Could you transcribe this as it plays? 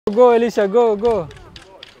Go, Elisa, go, go.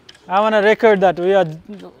 I want to record that. We are.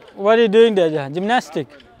 What are you doing there? Gymnastic.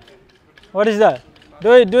 What is that?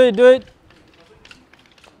 Do it, do it, do it.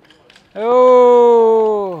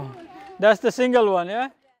 Oh, that's the single one, yeah?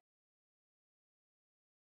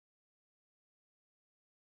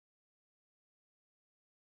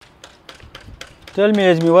 Tell me,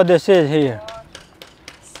 Esme, what they say here.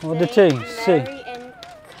 What they say? Mary in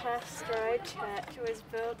Castro Church was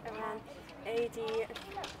built around AD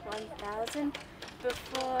 1000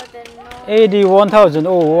 before the Norman. AD 1000.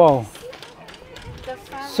 Oh wow.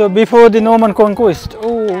 So before the Norman conquest.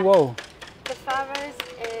 Oh yeah. wow. The Pharos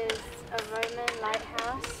is a Roman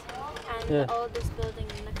lighthouse and the oldest building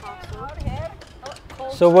in the castle.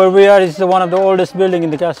 So where we are is one of the oldest building in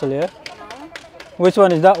the castle, yeah? No. Which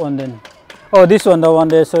one is that one then? Oh, this one, the one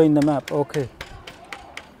they show in the map. Okay.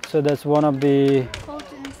 So that's one of the...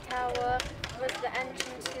 Colton's Tower was the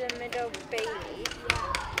entrance to the Middle Bailey.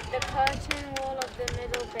 The curtain wall of the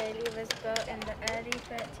Middle Bailey was built in the early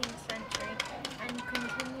 13th century and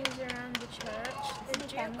continues around the church. The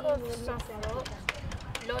Duke of Suffolk's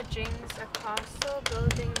lodgings, a castle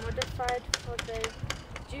building modified for the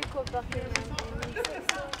Duke of Buckingham in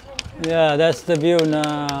 1620. Yeah, that's the view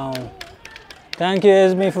now. Thank you,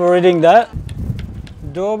 Esme, for reading that.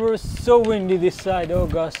 Dover is so windy this side, oh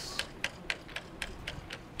gosh.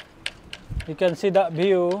 You can see that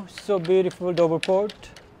view, so beautiful, Dover Port.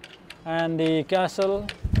 And the castle,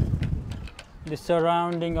 the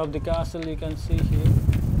surrounding of the castle you can see here.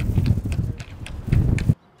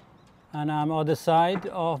 And I'm on the side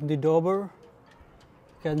of the Dover.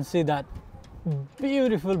 You can see that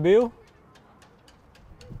beautiful view.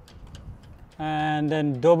 And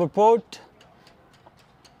then Dover Port.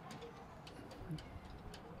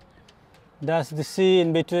 That's the sea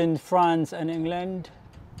in between France and England.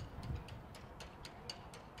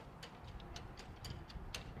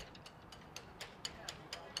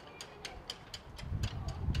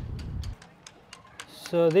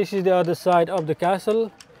 So this is the other side of the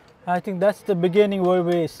castle. I think that's the beginning where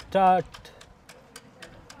we start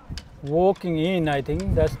walking in. I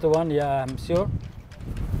think that's the one, yeah, I'm sure.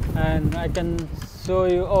 And I can show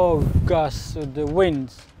you, oh gosh, the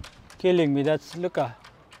wind's killing me. That's, look at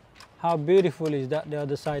how beautiful is that, the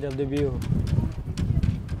other side of the view.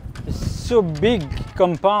 It's so big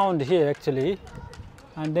compound here actually,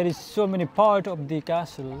 and there is so many parts of the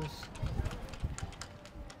castles.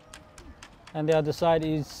 And the other side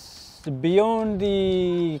is beyond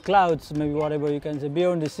the clouds, maybe whatever you can say,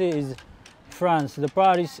 beyond the sea is France. The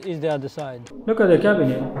Paris is the other side. Look at the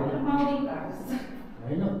cabinet.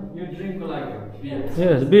 You drink like beer.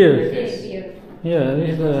 Yes, beer. Yeah, this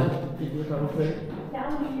is the...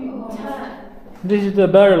 This is the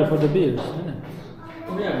barrel for the beers, isn't it?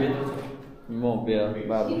 More beer.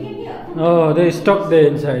 Oh, they stock there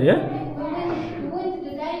inside, yeah?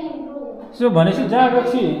 So, भनेपछि जहाँ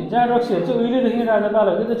रक्सीहरू चाहिँ उहिलेदेखि राजा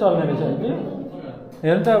पालहरूले चाहिँ चल्ने रहेछ है।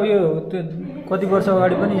 हेर्नु त अब यो त्यो कति वर्ष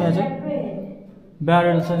अगाडि पनि यहाँ चाहिँ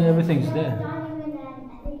barrels and everything is there.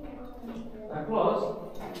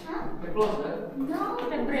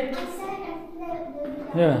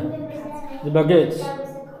 Yeah, the baguettes.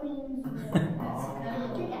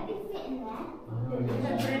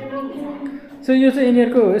 So यो चाहिँ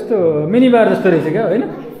यिनीहरुको यस्तो मिनी बार जस्तो रहेछ क्या हैन?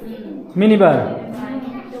 Mini bar.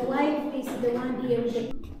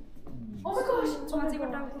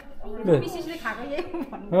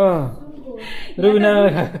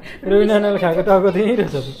 रुबिनाले खाएको टाउको त्यही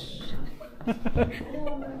रहेछ.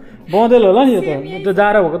 बँदेल होला नि यो त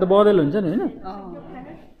जाडो भएको त बँदेल हुन्छ नि हैन?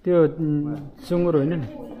 त्यो सुँगुर होइन नि.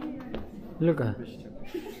 लुक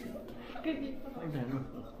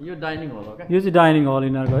यो डाइनिङ हल हो क्या? यो चाहिँ डाइनिङ हल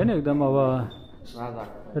यिनीहरूको होइन, एकदम अब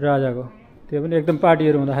राजाको. त्यो पनि एकदम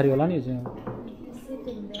पार्टीहरू हुँदाखेरि होला नि यो चाहिँ.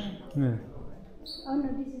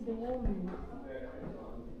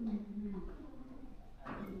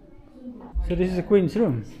 So this is the Queen's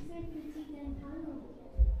room.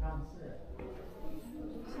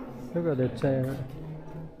 Look at that chair.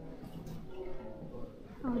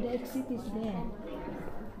 Oh, the exit is there.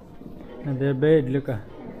 And their bed, look at.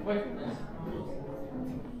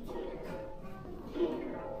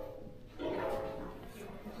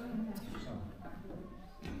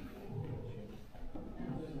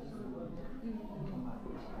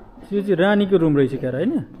 यो चाहिँ रानीको रुम रहेछ क्या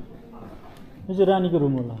हैन? यो चाहिँ रानीको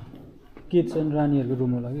रुम होला. किचन रानीहरुको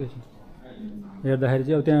रुम होला के चाहिँ. हेर्दाखेरि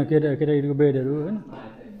चाहिँ अब त्यहाँ केटाकेटीको बेडहरु हैन?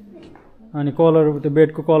 अनि कलर, त्यो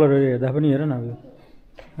बेडको कलरहरु हेर्दा पनि हेर न अब यो.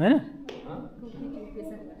 हैन?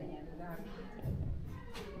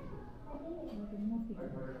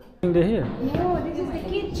 Here? No, this is the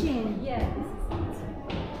kitchen. Yeah.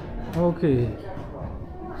 Okay.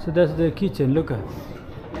 So that's the kitchen. Look at.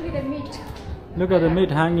 Look at the meat. Look at the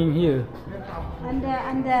meat hanging here.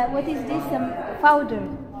 And what is this powder?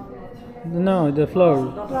 No, the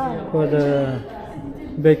flour Flour. for the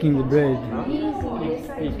baking the bread. Using this.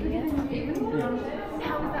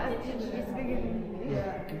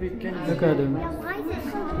 Look at them.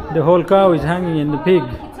 The whole cow is hanging in the pig.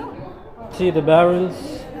 See the barrels.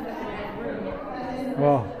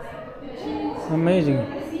 Wow, amazing.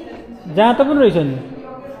 जहाँ तक बन रही है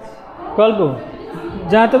कल्पो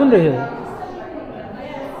जहाँ तक बन रही है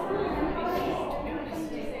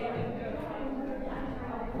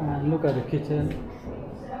look at the kitchen.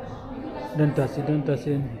 Don't touch it, don't touch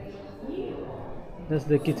it. That's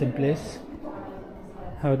the kitchen place.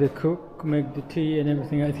 How they cook, make the tea and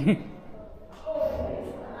everything, I think.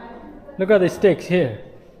 Look at the steaks here.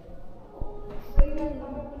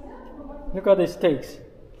 Look at the steaks.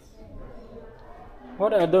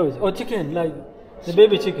 What are those? Oh, chicken, like the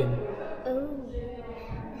baby chicken. Oh,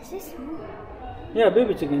 is this small? Yeah,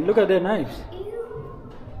 baby chicken. Look at their knives.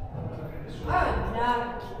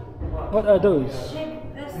 What are those?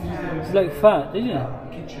 It's like fat, isn't it?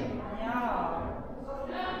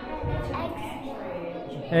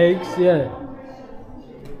 Eggs, yeah.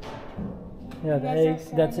 Yeah, the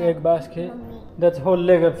eggs. That's egg basket. That's whole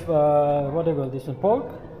leg of what do you call this one? Pork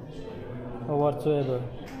or whatsoever.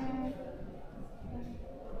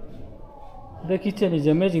 The kitchen is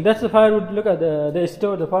amazing. That's the firewood. Look at they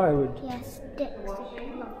store the firewood. Yes, sticks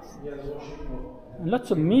and blocks.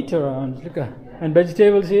 Lots of meat around. Look at and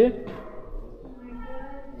vegetables here.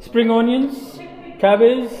 Spring onions,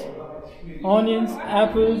 cabbage, onions,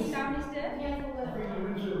 apples,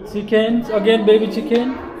 chickens. Again, baby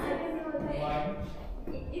chicken.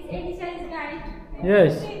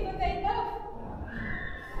 Yes.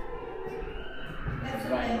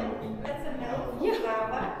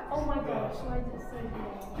 Oh my gosh, why is it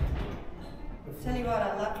so Tell you what,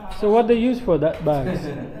 I love my. So what they use for that bag?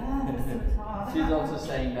 She's also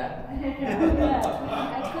saying that.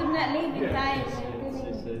 I could not leave in time.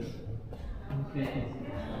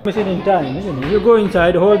 Machine in time, isn't it? You go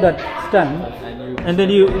inside, hold that stand, and then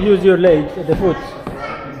you use your legs at the foot.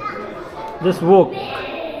 Just walk.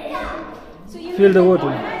 Feel the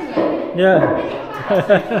water. Yeah.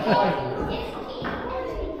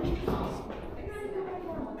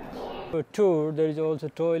 For tour, there is also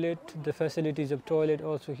toilet. The facilities of toilet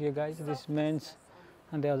also here, guys. This men's,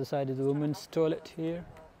 and the other side is the women's toilet here.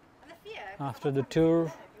 After the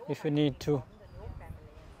tour, if you need to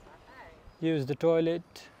use the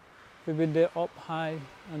toilet, we've been there up high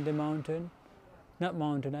on the mountain, not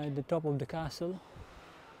mountain, at the top of the castle.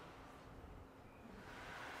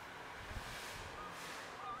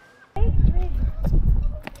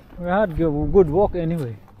 We had a good walk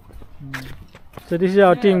anyway. So this is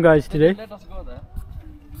our team, guys, today. Let us go there.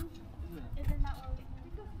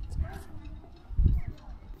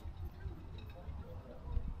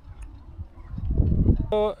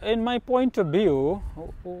 So in my point of view,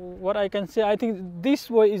 what I can say, I think this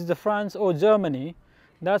way is the France or Germany.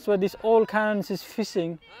 That's why this all cannons is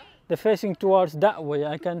facing, they're facing towards that way.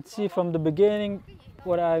 I can see from the beginning,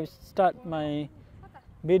 when I start my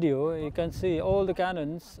video, you can see all the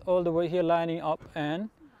cannons all the way here lining up and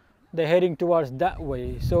they're heading towards that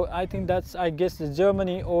way. So I think that's, I guess, the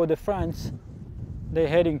Germany or the France they're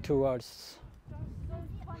heading towards,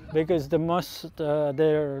 because the most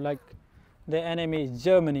they're like the enemy is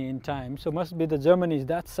Germany in time, so must be the Germany is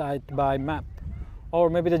that side by map, or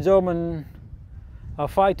maybe the German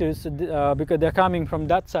fighters because they're coming from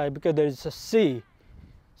that side because there is a sea,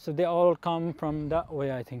 so they all come from that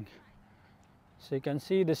way, I think. So you can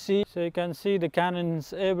see the sea, so you can see the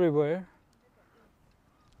cannons everywhere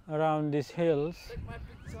around these hills.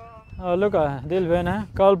 Oh, look at Dilvena,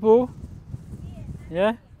 Kalpu.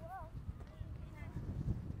 Yeah?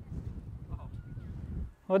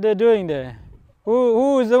 What they're doing there?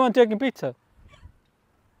 Who is the one taking picture?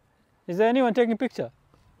 Is there anyone taking picture?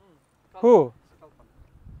 Who?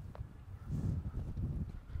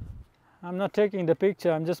 I'm not taking the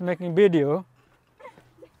picture, I'm just making video.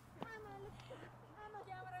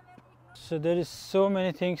 So there is so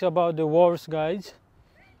many things about the wars, guys.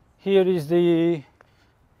 Here is the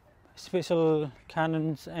special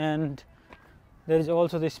cannons, and there is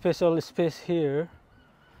also the special space here,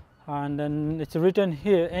 and then it's written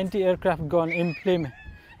here anti-aircraft gun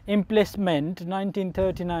emplacement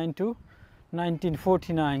 1939 to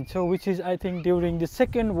 1949, so which is, I think, during the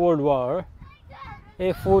Second World War.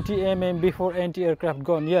 A 40 mm before anti-aircraft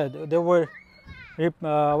gun. Yeah, there were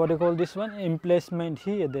what do you call this one, emplacement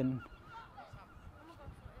here then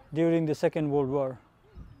during the Second World War.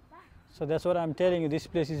 So that's what I'm telling you, this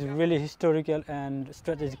place is really historical and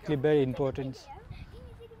strategically very important.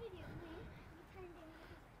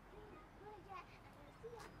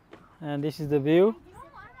 And this is the view,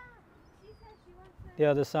 the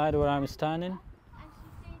other side where I'm standing.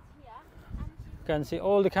 You can see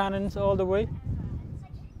all the cannons all the way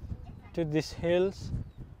to these hills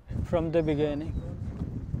from the beginning.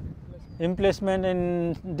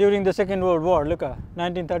 Emplacement during the Second World War, look at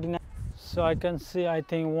 1939. So I can see, I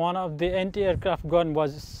think one of the anti-aircraft gun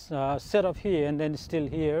was set up here and then still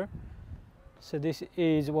here. So this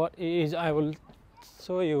is what it is. I will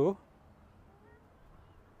show you.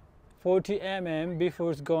 40 mm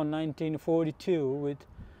before it's gone, 1942, with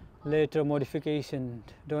later modification,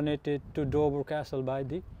 donated to Dover Castle by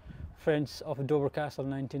the Friends of Dover Castle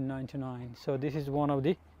 1999. So this is one of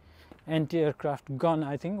the anti-aircraft gun,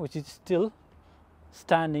 I think, which is still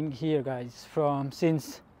standing here, guys, from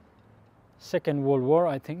since Second World War,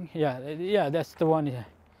 I think. Yeah, that's the one here.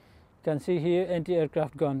 You can see here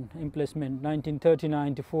anti-aircraft gun emplacement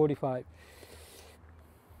 1939 to 45.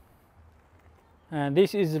 And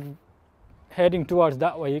this is heading towards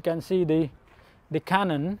that way. You can see the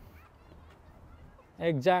cannon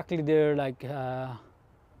exactly there, like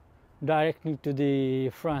directly to the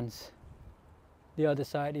France. The other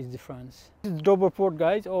side is the France. This is Dover port,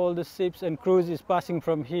 guys. All the ships and cruises passing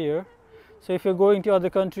from here. So if you're going to other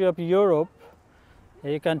country of Europe,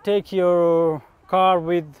 you can take your car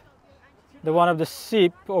with the one of the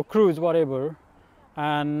ship or cruise, whatever,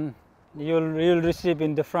 and you'll receive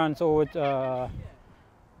in the France or the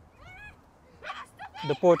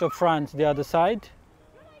port of France, the other side.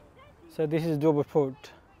 So this is Dover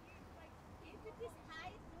port.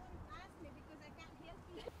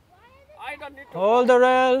 I don't need to Hold the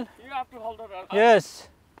rail. You have to hold the rail. Yes.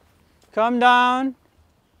 Come down.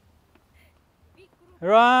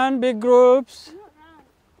 Run, big groups.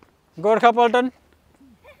 Gorkha Paltan.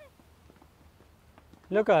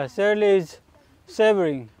 Look, Shirley is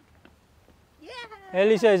savoring.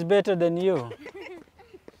 Elisa is better than you.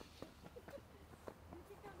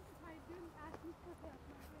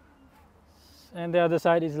 And the other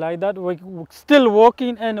side is like that. We're still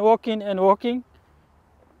walking and walking and walking.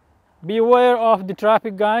 Beware of the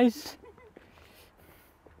traffic, guys.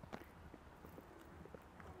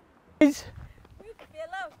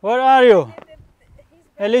 Where are you?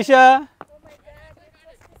 Alicia?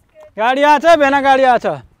 Gadi acha, bena gadi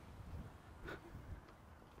acha.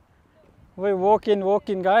 We're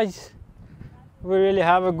walking, guys. We really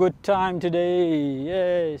have a good time today.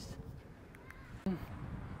 Yes.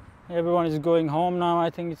 Everyone is going home now. I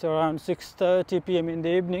think it's around 6:30 p.m. in the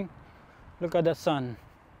evening. Look at the sun.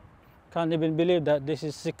 Can't even believe that this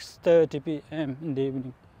is 6:30 p.m. in the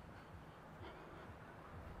evening.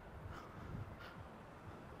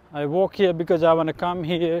 I walk here because I want to come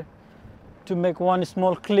here to make one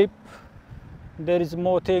small clip. There is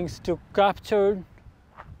more things to capture,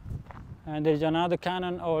 and there is another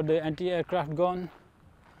cannon or the anti-aircraft gun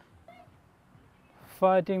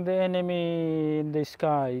fighting the enemy in the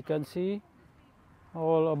sky. You can see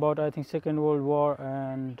all about, I think, Second World War.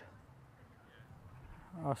 And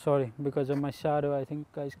sorry, because of my shadow, I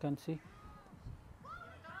think guys can see.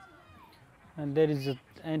 And there is an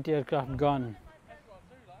anti-aircraft gun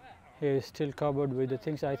here, still covered with the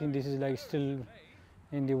things. I think this is like still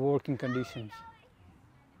in the working conditions.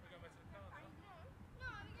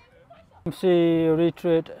 See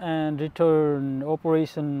retreat and return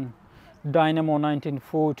Operation Dynamo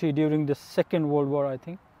 1940 during the Second World War, I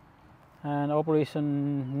think, and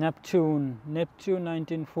Operation Neptune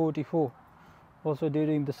 1944 also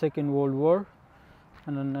during the Second World War.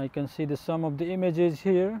 And then I can see some of the images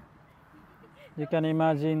here. You can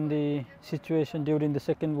imagine the situation during the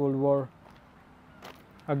Second World War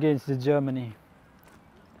against the Germany.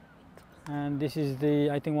 And this is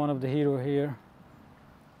the, I think, one of the hero here,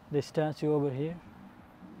 the statue over here.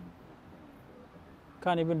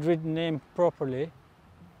 Can't even read the name properly.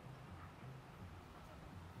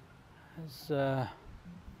 It's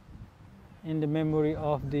in the memory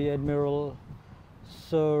of the Admiral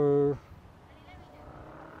Sir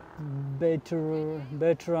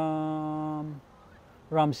Bertram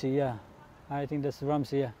Ramsey. Yeah, I think that's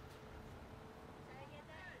Ramsey. Yeah,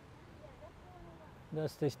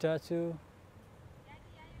 that's the statue.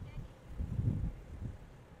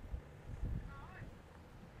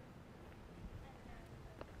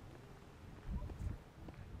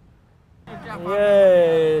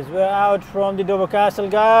 Yes, we're out from the Dover Castle,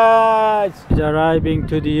 guys. It's arriving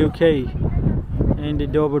to the UK in the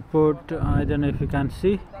Dover port. I don't know if you can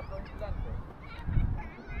see.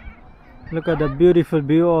 Look at the beautiful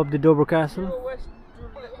view of the Dover Castle. West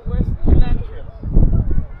to Lancashire.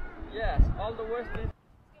 Yeah.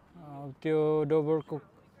 त्यो डोबरको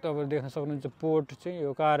तपाईले देख्न सक्नुहुन्छ port चाहिँ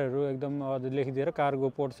यो कारहरु एकदम लेखिदिएर cargo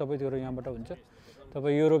port सबै त्यो यहाँबाट हुन्छ।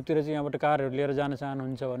 तपाई युरोपतिर चाहिँ यहाँबाट कारहरु लिएर जान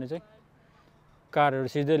चाहनुहुन्छ भने चाहिँ कारहरु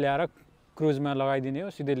सिधै ल्याएर क्रुजमा लगाइदिने हो,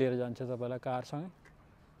 सिधै लिएर जान्छ तपाईलाई कारसँगै।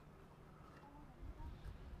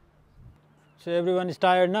 So everyone is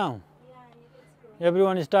tired now?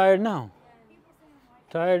 Everyone is tired now?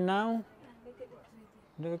 Tired now?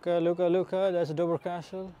 Look, that's Dover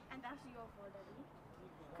Castle. And that's your fault, Daddy.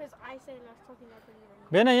 Because I said let's talking about the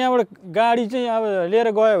Ben यहाँबाट गाडी चाहिँ अब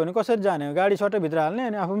लिएर गयो भने कसरी जाने हो? गाडी सट्टै भित्र हाल्ने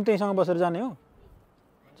अनि आफू पनि त्यहीसँग बसेर जाने हो?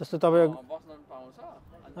 जस्तो तपाईँ बस्न पाउँछ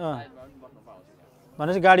अनि साइडमा पनि बस्न पाउँछ।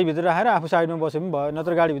 भनेपछि गाडी भित्र राखेर आफू साइडमा बसे पनि भयो,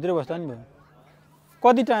 नत्र गाडी भित्रै बस्दा नि भयो।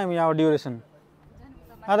 कति टाइम यहाँ ड्युरेसन?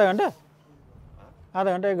 आधा घण्टा? आधा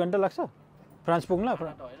घण्टा 1 घण्टा लाग्छ फ्रान्स पुग्नलाई?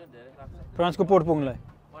 फ्रान्सको पोर्ट पुग्नलाई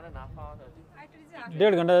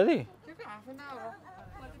 1.5 घण्टा जति?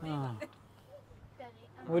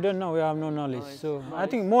 We don't know, we have no knowledge. So I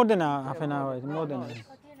think more than half an hour, more than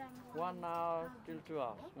 1 hour till 2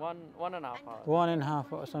 hours. 1.5 hours.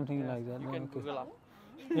 1.5 or something like that. You can Okay. Google up.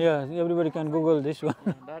 Yeah, everybody can Google this one.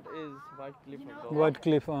 That is White Cliff of Dover. White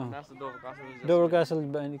Cliff. That's the Dover Castle. We just Dover went. Castle,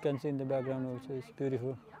 and you can see in the background also. It's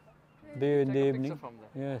beautiful. View in the Take a evening. picture from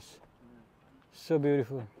there. Yes, so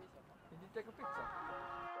beautiful. Did you take a picture?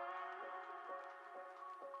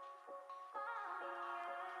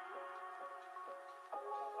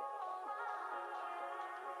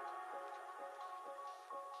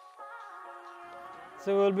 So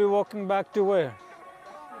we'll be walking back to where?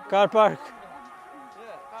 Car park.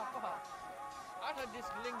 Yeah, car park. I thought this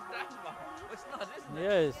linked that one. It's not, isn't it?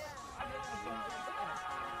 Yes.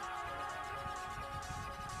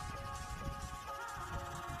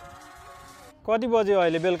 कति बज्यो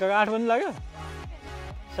अहिले बेलुका 8 बज्नु लाग्यो?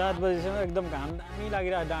 7 बजेसम्म एकदम घाम दामी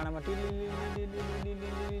लागिरहेको डाँडामा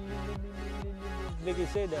Like I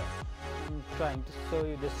said, I'm trying to show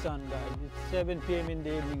you the sun, guys. It's 7 p.m. in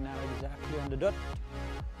the evening now, exactly on the dot.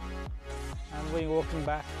 I'm walking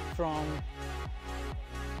back from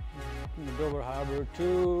Dover Harbor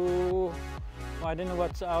to, I don't know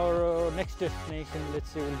what's our next destination. Let's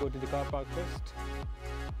see, we'll go to the car park first.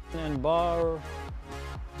 And bar,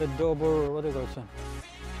 the Dover, what do you call it?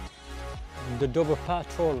 The Dover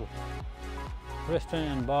Patrol restaurant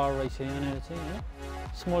and bar right here,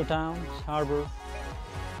 small towns, harbor.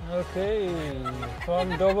 Okay,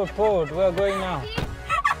 from Dover Port, we're going now.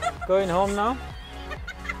 Going home now?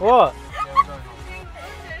 What?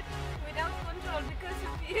 without control because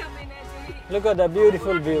of you, Look at the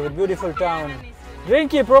beautiful view, beautiful town.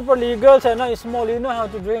 Drink it properly, you girls are not small, you know how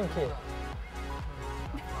to drink it.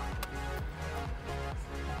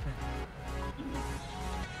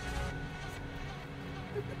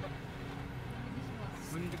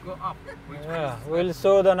 We need to go up. Yeah, we'll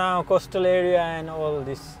show the now coastal area and all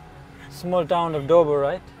this small town of Dover,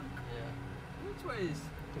 right? Yeah. Which way is?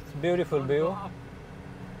 It's beautiful Go view. up. I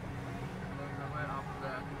don't know where up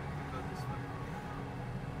there. Go this way.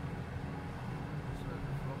 This way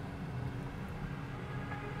before.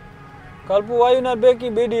 Kalpu, why you not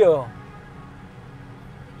making video?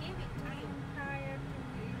 Give it time. I'm tired.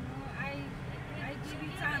 I give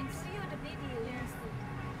you time. See you the video. Yes.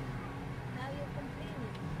 Now you're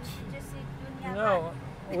complaining. You just sit dunya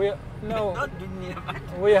No, Not dunia.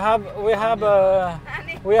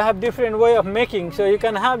 we have different way of making, so you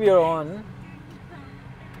can have your own.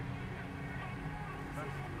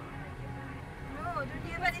 No,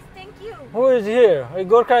 dunya but it's thank you. Who is here?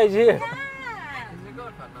 Gorka is here. Yeah. Is it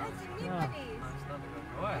good? No. That's in Yeah. Nepalese. No, it's not good.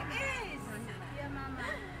 Why? Yes. Your mama.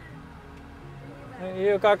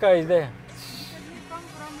 Your Kaka is there. Because you come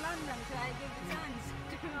from London, so I give the chance to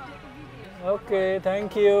take a video. Okay,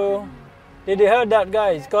 thank you. Did you hear that,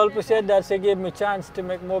 guys? Kalpu said that she gave me a chance to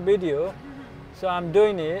make more video, so I'm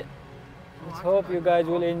doing it. Let's hope you guys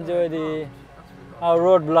will enjoy our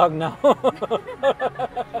road vlog now.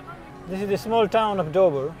 This is the small town of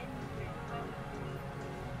Dover.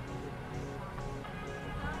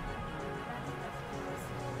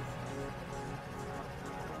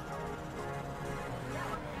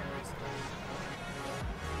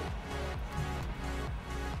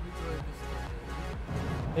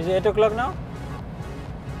 Is it 8 o'clock now?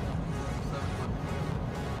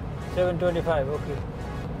 7:25, okay.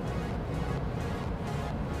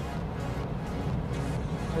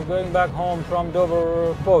 We're going back home from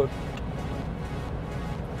Dover Port.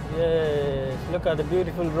 Yes, look at the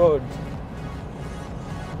beautiful road.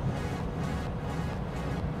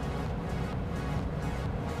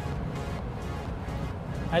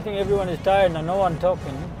 I think everyone is tired now, no one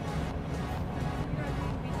talking.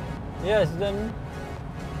 Yes, then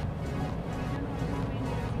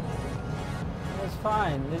it's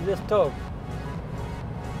fine. It's just talk.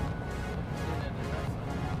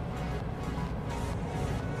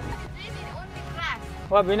 Really only grass.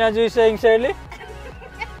 What Binaju is saying, Shirley?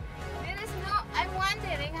 There is no, I'm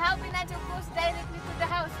wondering how Binajo goes directly to the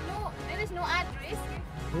house. No, there is no address.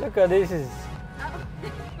 Look at this. Is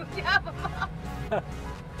Yeah, Papa.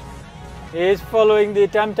 he is following the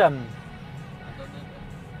tam tam. I don't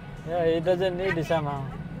need it. Yeah, he doesn't need it somehow.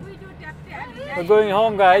 We do that. We're going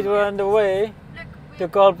home, guys. We're on the way Look, to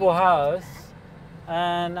Kalpo house,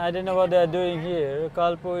 and I don't know what they're doing here.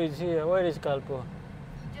 Kalpo is here. Where is Kalpo?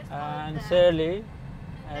 just And there. Shirley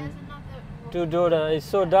There's and another. two daughters. It's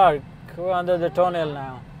so dark. We're under the tunnel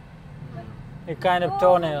now. A kind of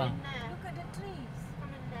tunnel. Look at the trees. Come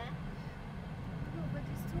in there. No, but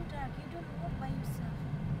it's too dark. You don't walk by yourself.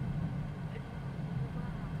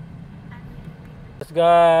 Yes,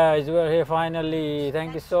 guys, we're here finally.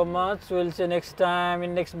 Thank you so much. We'll see you next time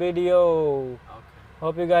in next video. Okay.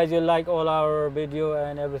 Hope you guys will like all our video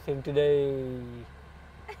and everything today.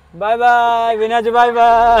 Bye bye, Vinaj. Bye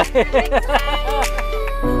bye.